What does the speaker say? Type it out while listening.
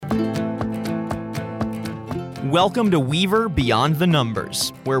Welcome to Weaver Beyond the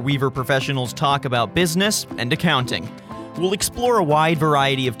Numbers, where Weaver professionals talk about business and accounting. We'll explore a wide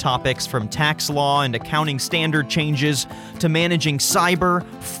variety of topics from tax law and accounting standard changes to managing cyber,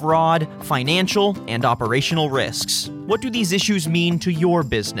 fraud, financial, and operational risks. What do these issues mean to your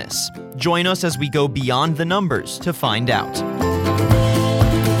business? Join us as we go beyond the numbers to find out.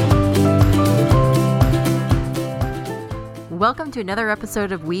 Welcome to another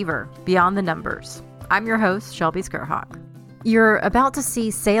episode of Weaver Beyond the Numbers. I'm your host, Shelby Skirhawk. You're about to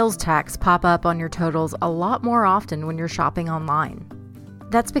see sales tax pop up on your totals a lot more often when you're shopping online.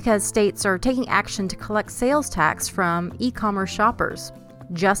 That's because states are taking action to collect sales tax from e-commerce shoppers,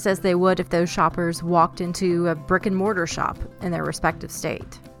 just as they would if those shoppers walked into a brick and mortar shop in their respective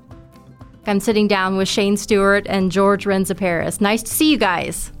state. I'm sitting down with Shane Stewart and George Renza-Paris. Nice to see you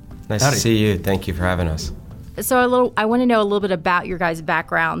guys. Nice to see you. Thank you for having us. So I want to know a little bit about your guys'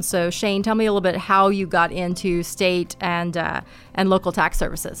 background. So Shane, tell me a little bit how you got into state and local tax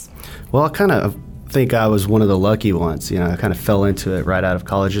services. Well, I kind of think I was one of the lucky ones. I kind of fell into it right out of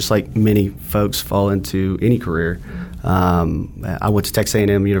college, just like many folks fall into any career. I went to Texas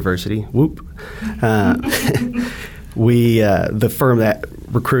A&M University. Whoop. The firm that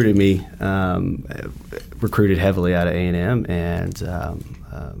recruited me recruited heavily out of A&M, and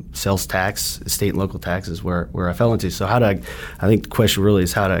sales tax, state and local tax is where I fell into. So I think the question really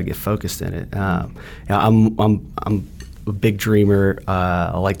is how did I get focused in it? I'm a big dreamer.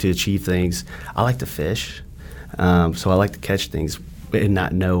 I like to achieve things. I like to fish. So I like to catch things and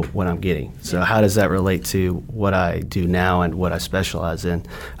not know what I'm getting. So how does that relate to what I do now and what I specialize in,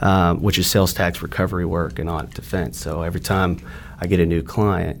 which is sales tax recovery work and audit defense. So every time I get a new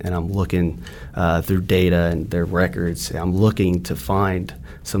client and I'm looking through data and their records, I'm looking to find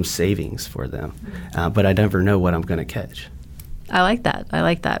some savings for them, but I never know what I'm going to catch. I like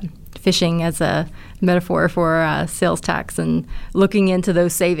that. Fishing as a metaphor for sales tax and looking into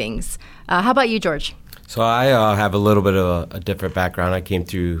those savings. How about you, George? So I have a little bit of a different background.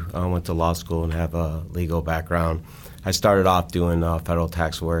 I went to law school and have a legal background. I started off doing federal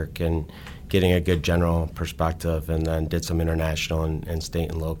tax work and getting a good general perspective, and then did some international and state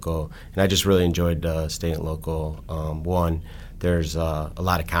and local. And I just really enjoyed state and local. One, there's a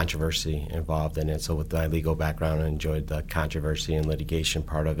lot of controversy involved in it. So with my legal background, I enjoyed the controversy and litigation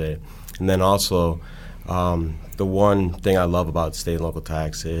part of it. And then also, the one thing I love about state and local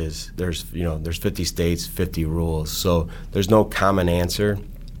tax is there's 50 states, 50 rules. So there's no common answer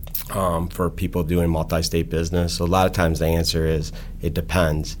for people doing multi-state business. So a lot of times the answer is it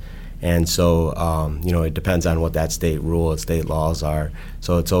depends. And so, it depends on what that state rule and state laws are.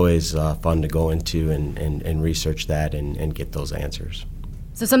 So it's always fun to go into and research that and get those answers.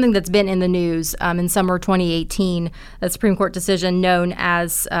 So something that's been in the news in summer 2018, a Supreme Court decision known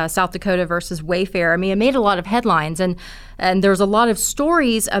as South Dakota versus Wayfair. I mean, it made a lot of headlines, and there's a lot of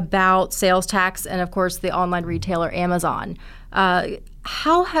stories about sales tax and, of course, the online retailer Amazon.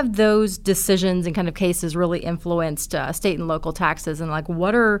 How have those decisions and kind of cases really influenced state and local taxes, and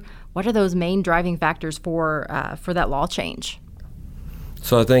what are those main driving factors for that law change?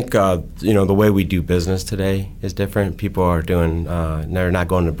 So I think the way we do business today is different. People are doing they're not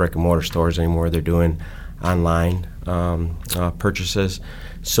going to brick and mortar stores anymore. They're doing online purchases.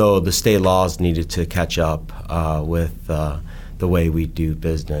 So the state laws needed to catch up with the way we do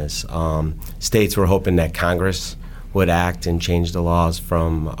business. States were hoping that Congress would act and change the laws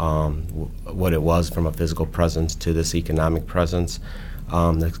from what it was from a physical presence to this economic presence.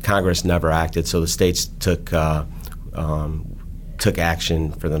 The Congress never acted, so the states took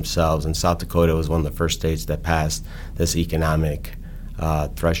action for themselves, and South Dakota was one of the first states that passed this economic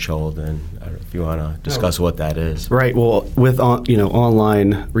threshold. And I don't know if you want to discuss what that is. Right. Well, with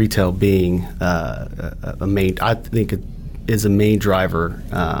online retail being a main, I think it is a main driver,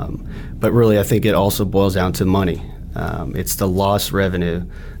 but really I think it also boils down to money. It's the lost revenue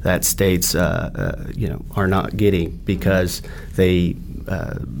that states are not getting because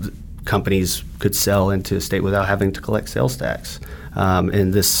companies could sell into a state without having to collect sales tax.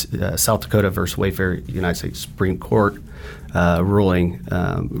 And this South Dakota versus Wayfair United States Supreme Court ruling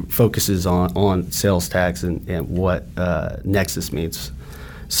focuses on sales tax and what nexus means.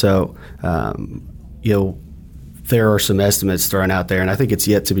 So, there are some estimates thrown out there, and I think it's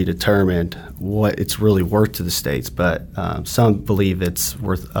yet to be determined what it's really worth to the states, but some believe it's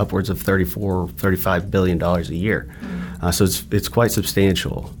worth upwards of $35 billion a year. So it's quite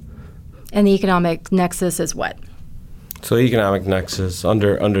substantial. And the economic nexus is what? So economic nexus,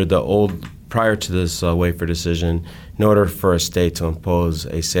 under the old, prior to this Wayfair decision, in order for a state to impose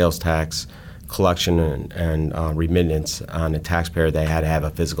a sales tax collection and remittance on a taxpayer, they had to have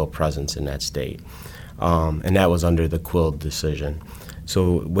a physical presence in that state. and that was under the Quill decision.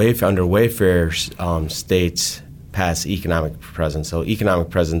 So under Wayfair, states pass economic presence. So economic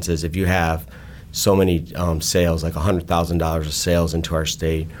presence is if you have so many sales, like $100,000 of sales into our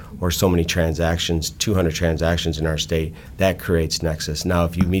state, or so many transactions, 200 transactions in our state, that creates nexus. Now,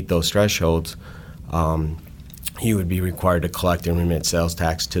 if you meet those thresholds, you would be required to collect and remit sales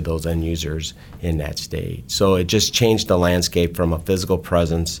tax to those end users in that state. So it just changed the landscape from a physical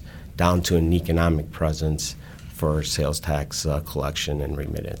presence down to an economic presence for sales tax collection and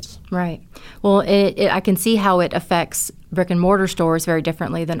remittance. Right. Well, I can see how it affects brick and mortar stores very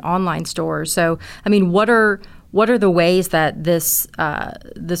differently than online stores. So, I mean, what are the ways that this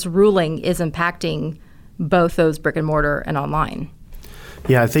ruling is impacting both those brick and mortar and online?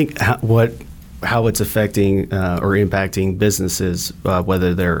 Yeah, I think how it's affecting or impacting businesses,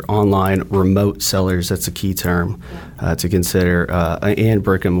 whether they're online, remote sellers, that's a key term to consider, and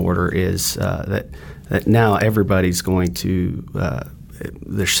brick and mortar is that now everybody's going to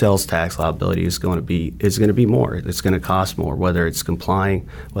their sales tax liability is going to be more. It's going to cost more, whether it's complying,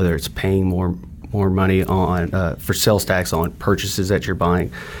 whether it's paying more money on for sales tax on purchases that you're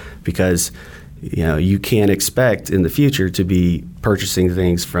buying, because you can't expect in the future to be purchasing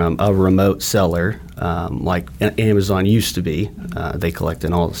things from a remote seller like Amazon used to be. They collect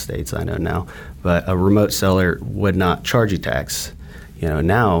in all the states, I know now, but a remote seller would not charge you tax.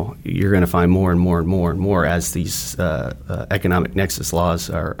 Now you're going to find more and more and more and more as these economic nexus laws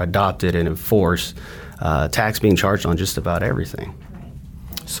are adopted and enforced, tax being charged on just about everything.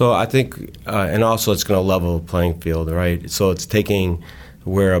 So I think, and also it's going to level the playing field, right? So it's taking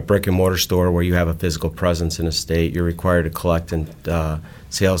where a brick and mortar store where you have a physical presence in a state, you're required to collect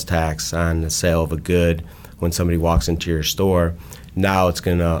sales tax on the sale of a good when somebody walks into your store. Now it's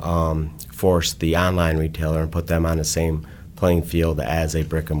going to force the online retailer and put them on the same playing field as a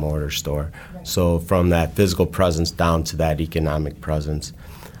brick and mortar store. Right. So from that physical presence down to that economic presence.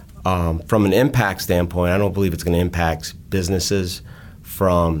 From an impact standpoint, I don't believe it's going to impact businesses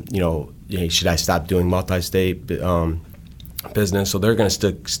from, should I stop doing multi-state business? So they're going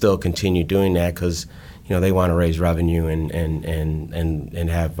to still continue doing that because, they want to raise revenue and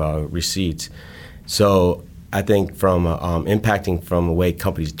have receipts. So I think from impacting from the way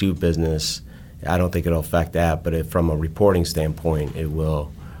companies do business, I don't think it'll affect that, but from a reporting standpoint, it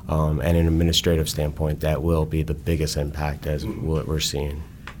will, and an administrative standpoint, that will be the biggest impact as what we're seeing.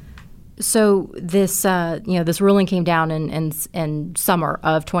 So this, this ruling came down in summer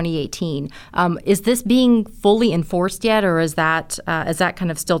of 2018. Is this being fully enforced yet, or is that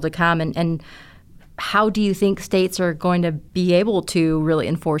kind of still to come? And how do you think states are going to be able to really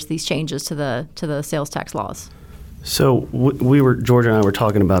enforce these changes to the sales tax laws? So Georgia and I were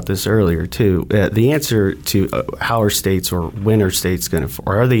talking about this earlier too. The answer to how are states or when are states going to,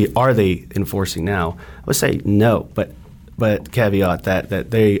 or are they enforcing now? I would say no, but caveat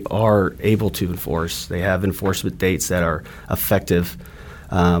that they are able to enforce. They have enforcement dates that are effective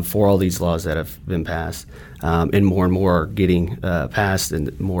for all these laws that have been passed, and more are getting passed,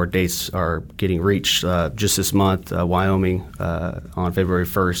 and more dates are getting reached. Just this month, Wyoming on February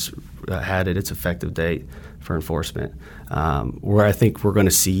 1st had its effective date for enforcement. Where I think we're going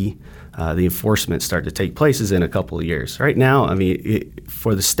to see the enforcement start to take place is in a couple of years. Right now,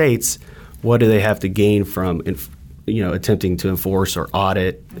 for the states, what do they have to gain from attempting to enforce or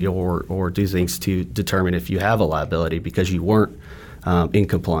audit or do things to determine if you have a liability because you weren't in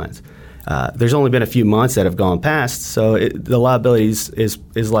compliance? There's only been a few months that have gone past, so the liability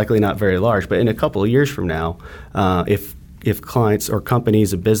is likely not very large. But in a couple of years from now, if clients or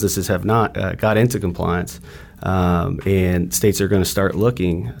companies and businesses have not got into compliance, and states are going to start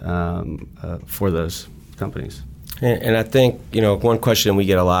looking for those companies. And I think, one question we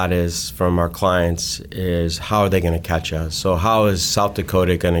get a lot is from our clients is how are they going to catch us? So how is South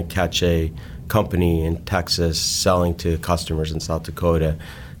Dakota going to catch a company in Texas selling to customers in South Dakota?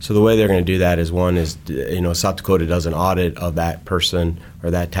 So the way they're going to do that is one is, South Dakota does an audit of that person or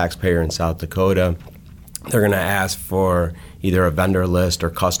that taxpayer in South Dakota. They're going to ask for either a vendor list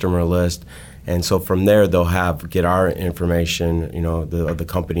or customer list. And so from there, they'll get our information, of the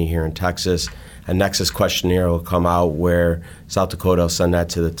company here in Texas. A Nexus questionnaire will come out where South Dakota will send that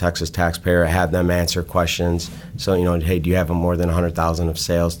to the Texas taxpayer, have them answer questions. So, hey, do you have more than 100,000 of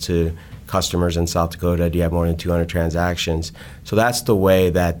sales to customers in South Dakota? Do you have more than 200 transactions? So that's the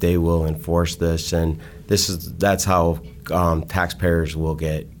way that they will enforce this, and that's how taxpayers will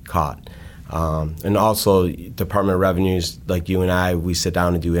get caught. And also, Department of Revenues, like you and I, we sit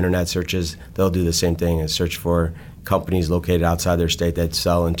down and do internet searches. They'll do the same thing and search for companies located outside their state that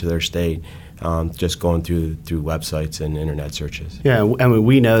sell into their state. just going through websites and internet searches. Yeah, I mean,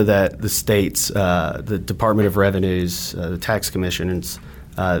 we know that the states, the Department of Revenues, the tax commissions,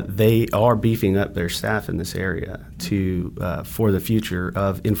 they are beefing up their staff in this area for the future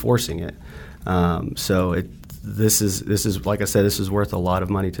of enforcing it. So this is like I said, this is worth a lot of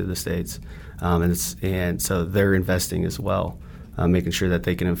money to the states, and so they're investing as well, making sure that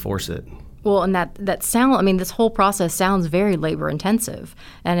they can enforce it. Well, and this whole process sounds very labor intensive,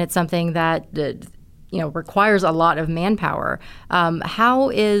 and it's something that requires a lot of manpower. How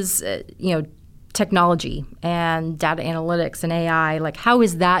is technology and data analytics and AI, like how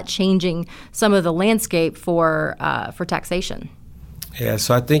is that changing some of the landscape for taxation? Yeah,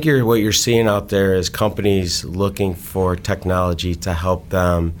 so I think what you're seeing out there is companies looking for technology to help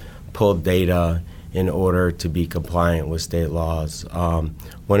them pull data in order to be compliant with state laws.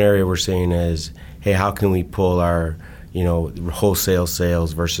 One area we're seeing is, hey, how can we pull our wholesale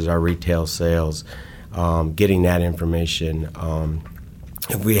sales versus our retail sales, getting that information.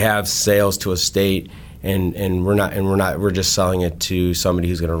 If we have sales to a state and we're just selling it to somebody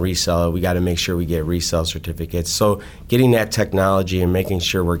who's going to resell it, we got to make sure we get resale certificates. So getting that technology and making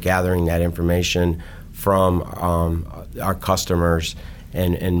sure we're gathering that information from our customers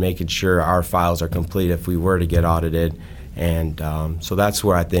and making sure our files are complete if we were to get audited. And so that's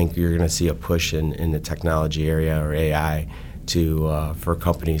where I think you're going to see a push in the technology area or AI for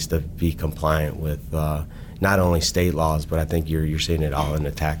companies to be compliant with not only state laws, but I think you're seeing it all in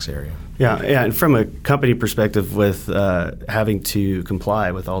the tax area. Yeah, and from a company perspective, with having to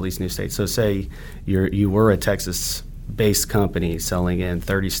comply with all these new states. So, say you were a Texas-based company selling in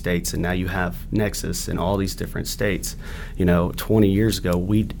 30 states, and now you have Nexus in all these different states. 20 years ago,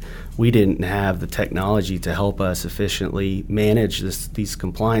 we didn't have the technology to help us efficiently manage these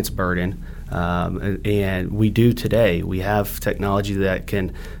compliance burden. And we do today. We have technology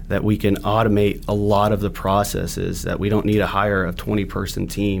that we can automate a lot of the processes, that we don't need to hire a 20-person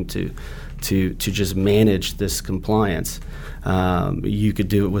team to just manage this compliance. You could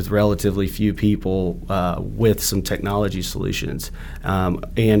do it with relatively few people with some technology solutions,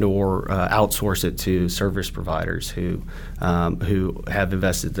 and or outsource it to service providers who have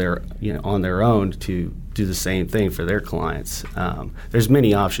invested on their own to do the same thing for their clients. There's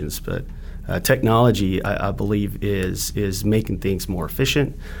many options, but technology, I believe, is making things more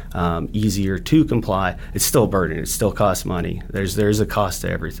efficient, easier to comply. It's still a burden. It still costs money. There's a cost to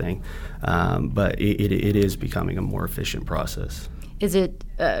everything, but it is becoming a more efficient process. Is it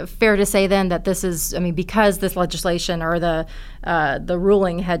fair to say then that this is, because this legislation or the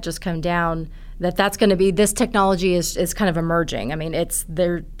ruling had just come down, that's going to be, this technology is kind of emerging?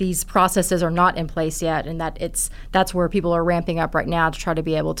 These processes are not in place yet, and that's where people are ramping up right now to try to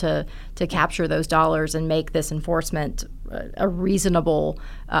be able to capture those dollars and make this enforcement a reasonable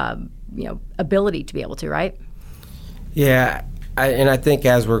ability to be able to, right? Yeah, I think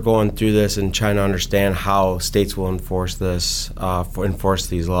as we're going through this and trying to understand how states will enforce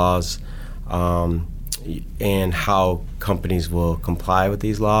these laws, and how companies will comply with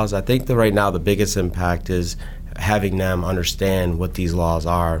these laws, I think that right now the biggest impact is having them understand what these laws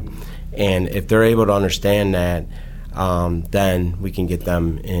are. And if they're able to understand that, then we can get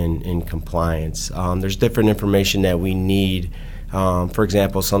them in compliance. There's different information that we need. For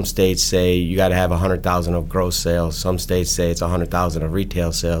example, some states say you got to have 100,000 of gross sales. Some states say it's 100,000 of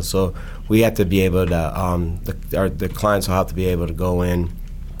retail sales. So we have to be able to, the clients will have to be able to go in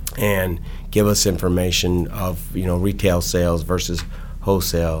and give us information of retail sales versus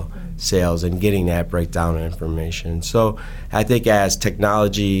wholesale sales, and getting that breakdown of information. So I think as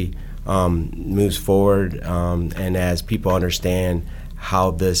technology moves forward, and as people understand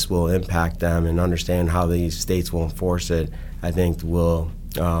how this will impact them and understand how these states will enforce it, I think will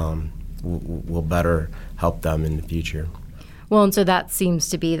better help them in the future. Well, and so that seems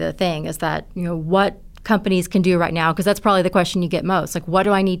to be the thing, is that what companies can do right now, because that's probably the question you get most. Like, what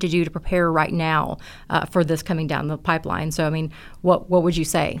do I need to do to prepare right now for this coming down the pipeline? So, what would you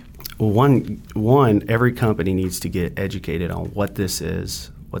say? Well, one, every company needs to get educated on what this is,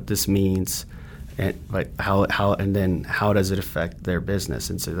 what this means, and how does it affect their business?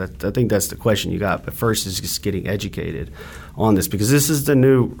 And so I think that's the question you got. But first is just getting educated on this, because this is the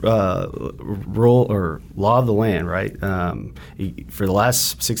new rule or law of the land, right? For the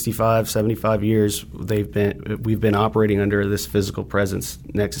last 65, 75 years, we've been operating under this physical presence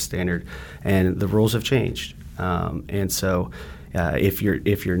Nexus standard, and the rules have changed. And so if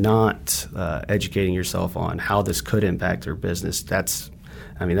you're not educating yourself on how this could impact their business, that's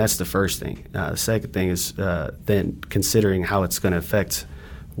the first thing. The second thing is then considering how it's going to affect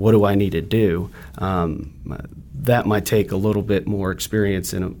what do I need to do. that might take a little bit more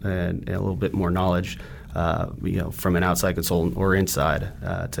experience and a little bit more knowledge, from an outside consultant or inside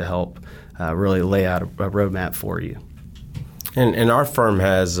to help really lay out a roadmap for you. And our firm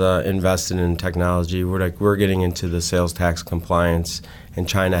has invested in technology. We're getting into the sales tax compliance and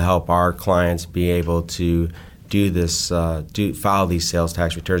trying to help our clients be able to do this, file these sales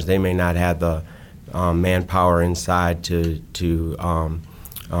tax returns. They may not have the manpower inside to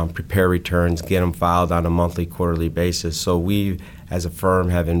prepare returns, get them filed on a monthly, quarterly basis. So we, as a firm,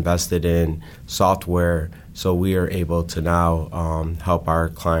 have invested in software, so we are able to now help our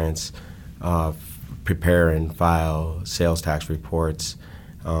clients prepare and file sales tax reports.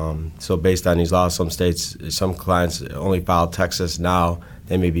 So based on these laws, some clients only file Texas now.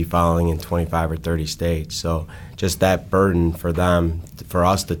 They may be filing in 25 or 30 states. So just that burden for them, for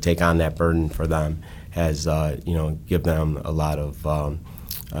us to take on that burden for them, has give them a lot of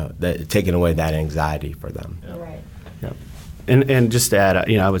taking away that anxiety for them. Right. Yep. And just to add,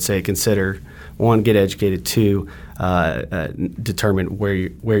 I would say consider, one, get educated. Two, determine where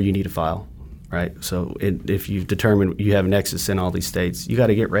you need to file. Right. So if you've determined you have nexus in all these states, you got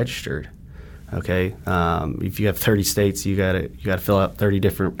to get registered. Okay. If you have 30 states, you got to fill out 30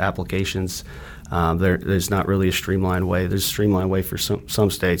 different applications. There's not really a streamlined way. There's a streamlined way for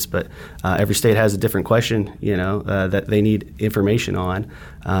some states, but every state has a different question, that they need information on.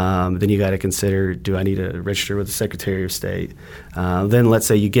 Then you got to consider, do I need to register with the Secretary of State? Then let's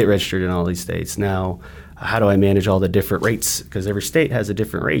say you get registered in all these states. Now, how do I manage all the different rates? Because every state has a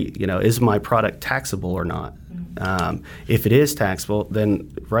different rate. Is my product taxable or not? If it is taxable,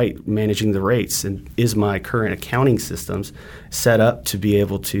 then managing the rates, and is my current accounting systems set up to be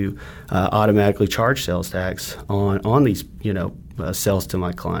able to automatically charge sales tax on these sales to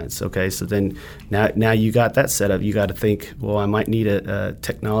my clients? Okay, so then now you got that set up. You got to think, well, I might need a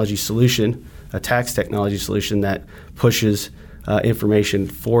technology solution, a tax technology solution that pushes information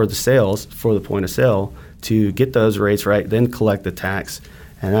for the sales, for the point of sale, to get those rates right, then collect the tax.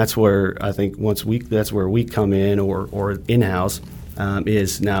 And that's where I think that's where we come in, or in-house,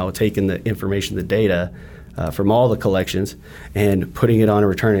 is now taking the information, the data from all the collections, and putting it on a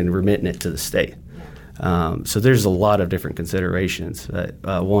return and remitting it to the state. So there's a lot of different considerations.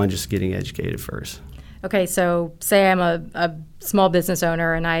 One, just getting educated first. Okay, so say I'm a small business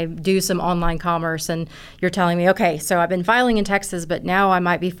owner and I do some online commerce, and you're telling me, okay, so I've been filing in Texas, but now I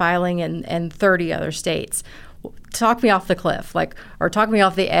might be filing in 30 other states. Talk me off the cliff, or talk me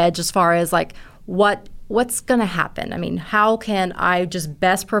off the edge as far as what's going to happen. I mean, how can I just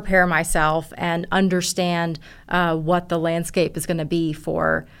best prepare myself and understand what the landscape is going to be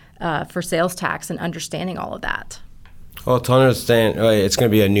for sales tax, and understanding all of that? Well, to understand, it's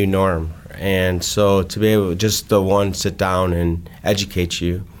going to be a new norm. And so to be able to sit down and educate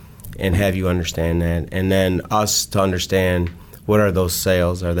you and have you understand that. And then us to understand, what are those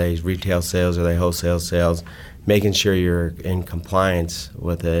sales? Are they retail sales? Are they wholesale sales? Making sure you're in compliance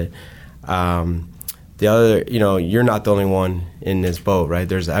with it. The other, you're not the only one in this boat,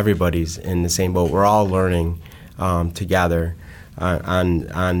 right? Everybody's in the same boat. We're all learning together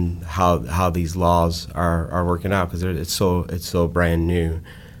on how these laws are working out, because it's so brand new.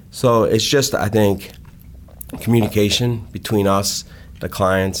 So it's just, I think, communication between us, the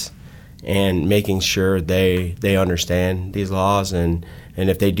clients, and making sure they understand these laws, and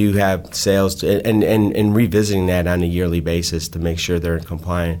if they do have sales, and revisiting that on a yearly basis to make sure they're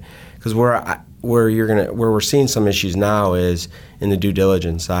compliant. Because where we're seeing some issues now is in the due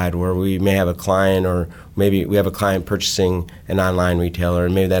diligence side, where we may have a client, or maybe we have a client purchasing an online retailer,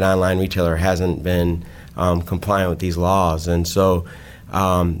 and maybe that online retailer hasn't been compliant with these laws, and so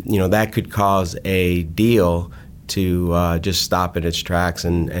that could cause a deal to just stop in its tracks,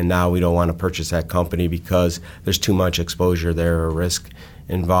 and now we don't want to purchase that company because there's too much exposure there or risk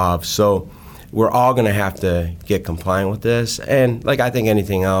involved. So we're all going to have to get compliant with this, and like I think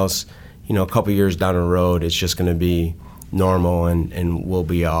anything else, a couple years down the road, it's just going to be normal, and we'll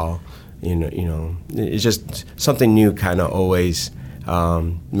be all, it's just something new kind of always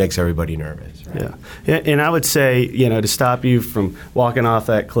makes everybody nervous. Right? Yeah, and I would say, to stop you from walking off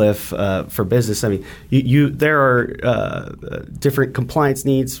that cliff for business, I mean, there are different compliance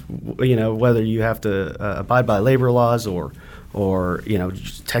needs, whether you have to abide by labor laws or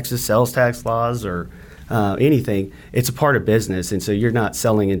Texas sales tax laws or anything. It's a part of business, and so you're not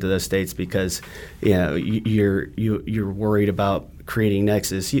selling into those states because you're worried about creating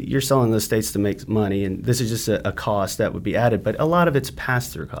nexus. You're selling those states to make money, and this is just a cost that would be added, but a lot of it's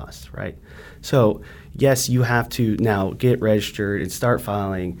pass-through costs, right? So yes, you have to now get registered and start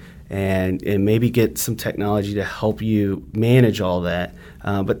filing and maybe get some technology to help you manage all that.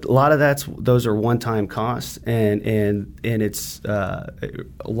 But a lot of those are one-time costs, and it's a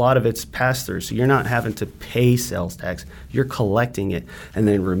lot of it's pass through. So you're not having to pay sales tax; you're collecting it and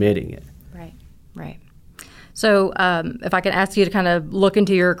then remitting it. Right. So if I can ask you to kind of look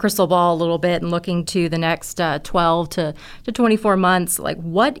into your crystal ball a little bit and looking to the next 12 to 24 months, like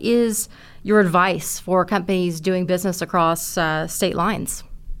what is your advice for companies doing business across state lines?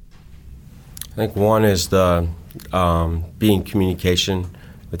 I think one is the be in communication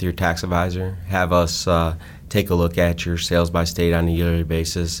with your tax advisor. Have us take a look at your sales by state on a yearly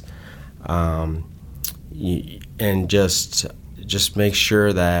basis, and just make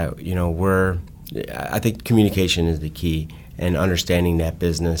sure that I think communication is the key, and understanding that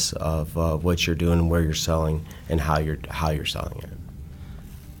business of what you're doing, where you're selling, and how you're selling it.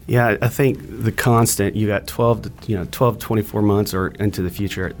 Yeah, I think the constant, you got 12 to 24 months or into the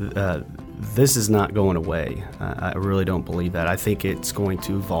future, this is not going away. I really don't believe that. I think it's going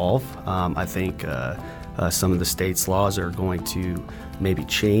to evolve. I think some of the state's laws are going to maybe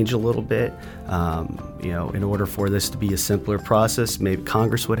change a little bit. In order for this to be a simpler process, maybe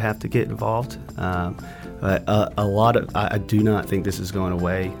Congress would have to get involved. But I do not think this is going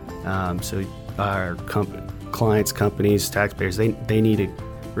away. So our clients, companies, taxpayers, they need to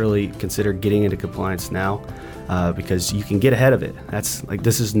really consider getting into compliance now, because you can get ahead of it.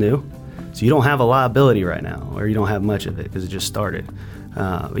 This is new. So you don't have a liability right now, or you don't have much of it because it just started.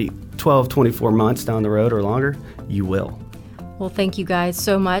 12, 24 months down the road or longer, you will. Well, thank you guys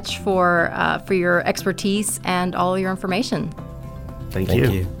so much for your expertise and all your information. Thank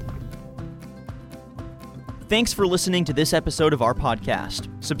you. Thanks for listening to this episode of our podcast.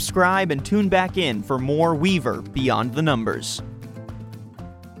 Subscribe and tune back in for more Weaver Beyond the Numbers.